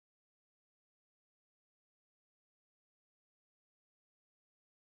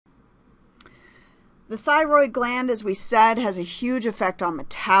The thyroid gland, as we said, has a huge effect on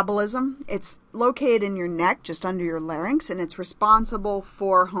metabolism. It's located in your neck, just under your larynx, and it's responsible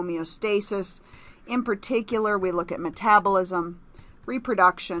for homeostasis. In particular, we look at metabolism,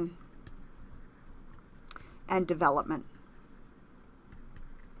 reproduction, and development.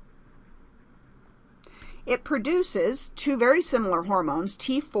 It produces two very similar hormones,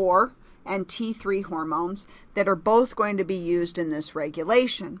 T4 and T3 hormones, that are both going to be used in this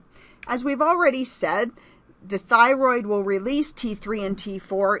regulation. As we've already said, the thyroid will release T3 and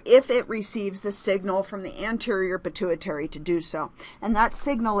T4 if it receives the signal from the anterior pituitary to do so. And that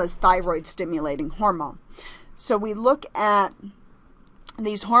signal is thyroid stimulating hormone. So we look at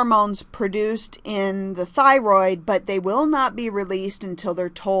these hormones produced in the thyroid, but they will not be released until they're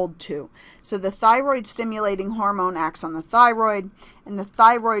told to. So the thyroid stimulating hormone acts on the thyroid, and the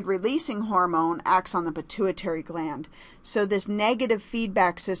thyroid releasing hormone acts on the pituitary gland. So this negative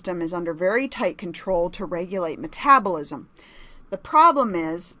feedback system is under very tight control to regulate metabolism. The problem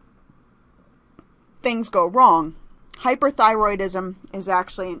is things go wrong. Hyperthyroidism is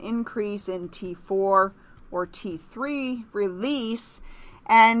actually an increase in T4 or T3 release,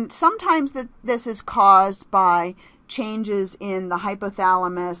 and sometimes this is caused by changes in the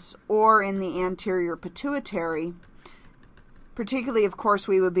hypothalamus or in the anterior pituitary. Particularly, of course,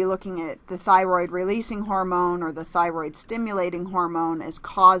 we would be looking at the thyroid releasing hormone or the thyroid stimulating hormone as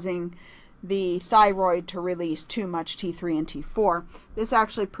causing the thyroid to release too much T3 and T4. This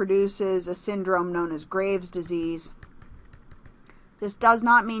actually produces a syndrome known as Graves' disease. This does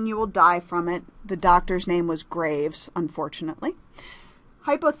not mean you will die from it. The doctor's name was Graves, unfortunately.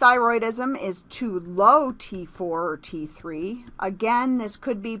 Hypothyroidism is too low T4 or T3. Again, this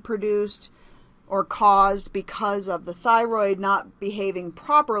could be produced or caused because of the thyroid not behaving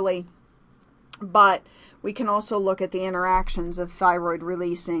properly, but we can also look at the interactions of thyroid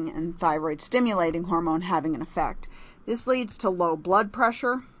releasing and thyroid stimulating hormone having an effect. This leads to low blood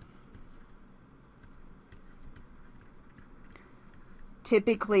pressure,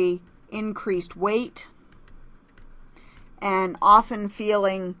 typically increased weight, and often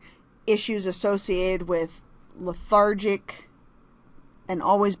feeling issues associated with lethargic and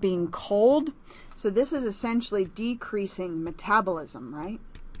always being cold. So this is essentially decreasing metabolism, right?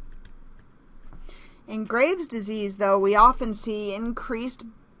 In Graves' disease, though, we often see increased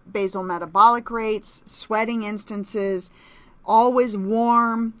basal metabolic rates, sweating instances, always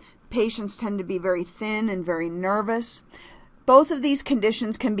warm. Patients tend to be very thin and very nervous. Both of these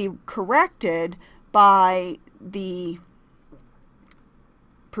conditions can be corrected by the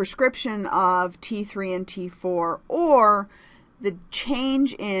prescription of T3 and T4 or the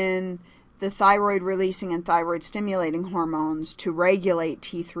change in the thyroid releasing and thyroid stimulating hormones to regulate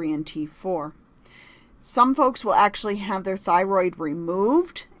T3 and T4. Some folks will actually have their thyroid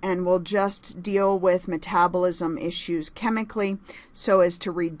removed and will just deal with metabolism issues chemically so as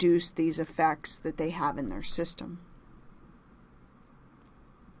to reduce these effects that they have in their system.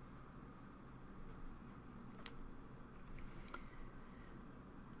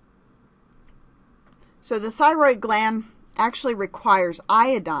 So the thyroid gland actually requires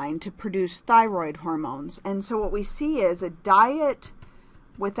iodine to produce thyroid hormones. And so what we see is a diet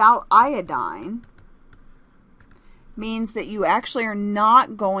without iodine means that you actually are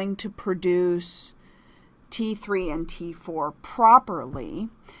not going to produce T3 and T4 properly.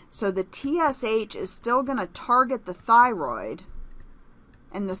 So the TSH is still going to target the thyroid,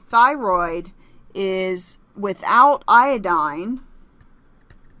 and the thyroid is without iodine.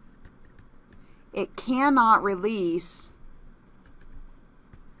 It cannot release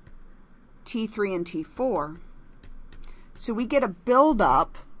T3 and T4. So we get a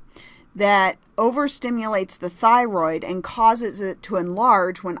buildup that overstimulates the thyroid and causes it to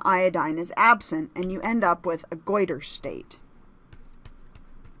enlarge when iodine is absent, and you end up with a goiter state.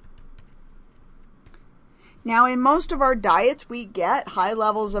 Now, in most of our diets, we get high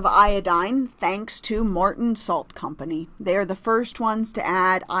levels of iodine thanks to Morton Salt Company. They are the first ones to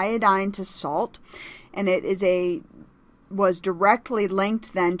add iodine to salt, and it was directly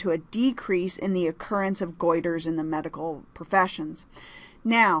linked then to a decrease in the occurrence of goiters in the medical professions.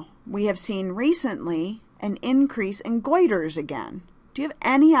 Now, we have seen recently an increase in goiters again. Do you have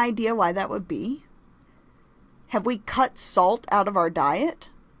any idea why that would be? Have we cut salt out of our diet?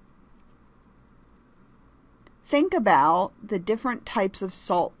 Think about the different types of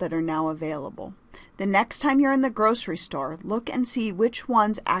salt that are now available. The next time you're in the grocery store, look and see which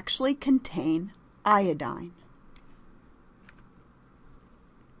ones actually contain iodine.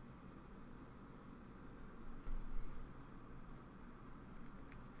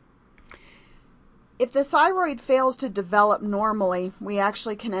 If the thyroid fails to develop normally, we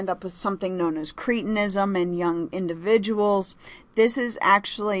actually can end up with something known as cretinism in young individuals. This is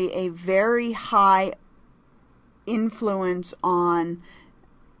actually a very high influence on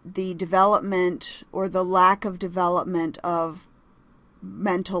the development or the lack of development of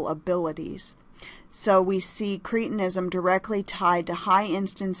mental abilities. So we see cretinism directly tied to high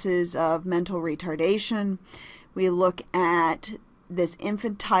instances of mental retardation. We look at this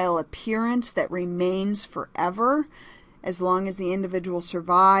infantile appearance that remains forever as long as the individual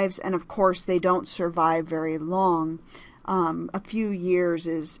survives, and of course they don't survive very long. A few years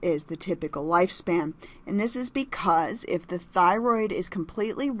is the typical lifespan, and this is because if the thyroid is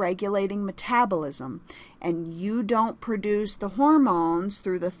completely regulating metabolism and you don't produce the hormones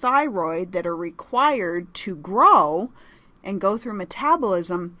through the thyroid that are required to grow and go through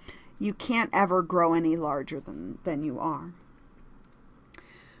metabolism, you can't ever grow any larger than you are.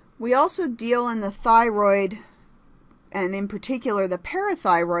 We also deal in the thyroid, and in particular the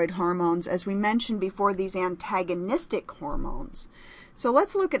parathyroid hormones, as we mentioned before, these antagonistic hormones. So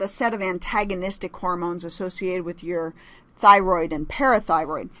let's look at a set of antagonistic hormones associated with your thyroid and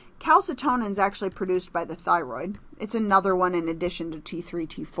parathyroid. Calcitonin is actually produced by the thyroid. It's another one in addition to T3,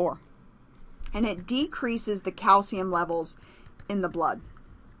 T4. And it decreases the calcium levels in the blood,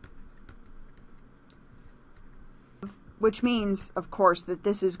 which means, of course, that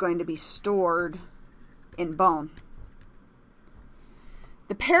this is going to be stored in bone.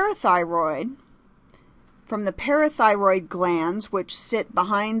 The parathyroid, from the parathyroid glands, which sit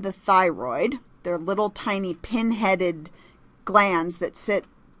behind the thyroid, they're little tiny pin-headed glands that sit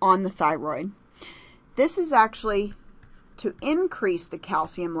on the thyroid. This is actually to increase the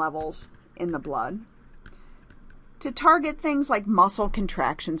calcium levels in the blood, to target things like muscle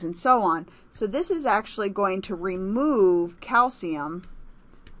contractions and so on. So this is actually going to remove calcium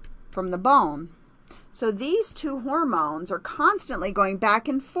from the bone. So these two hormones are constantly going back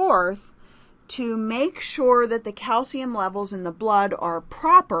and forth to make sure that the calcium levels in the blood are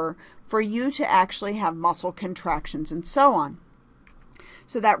proper for you to actually have muscle contractions and so on.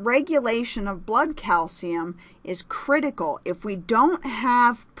 So that regulation of blood calcium is critical. If we don't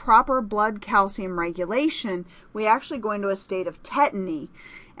have proper blood calcium regulation, we actually go into a state of tetany.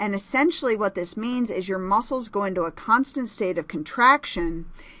 And essentially what this means is your muscles go into a constant state of contraction,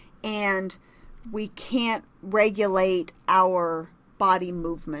 and we can't regulate our body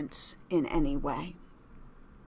movements in any way.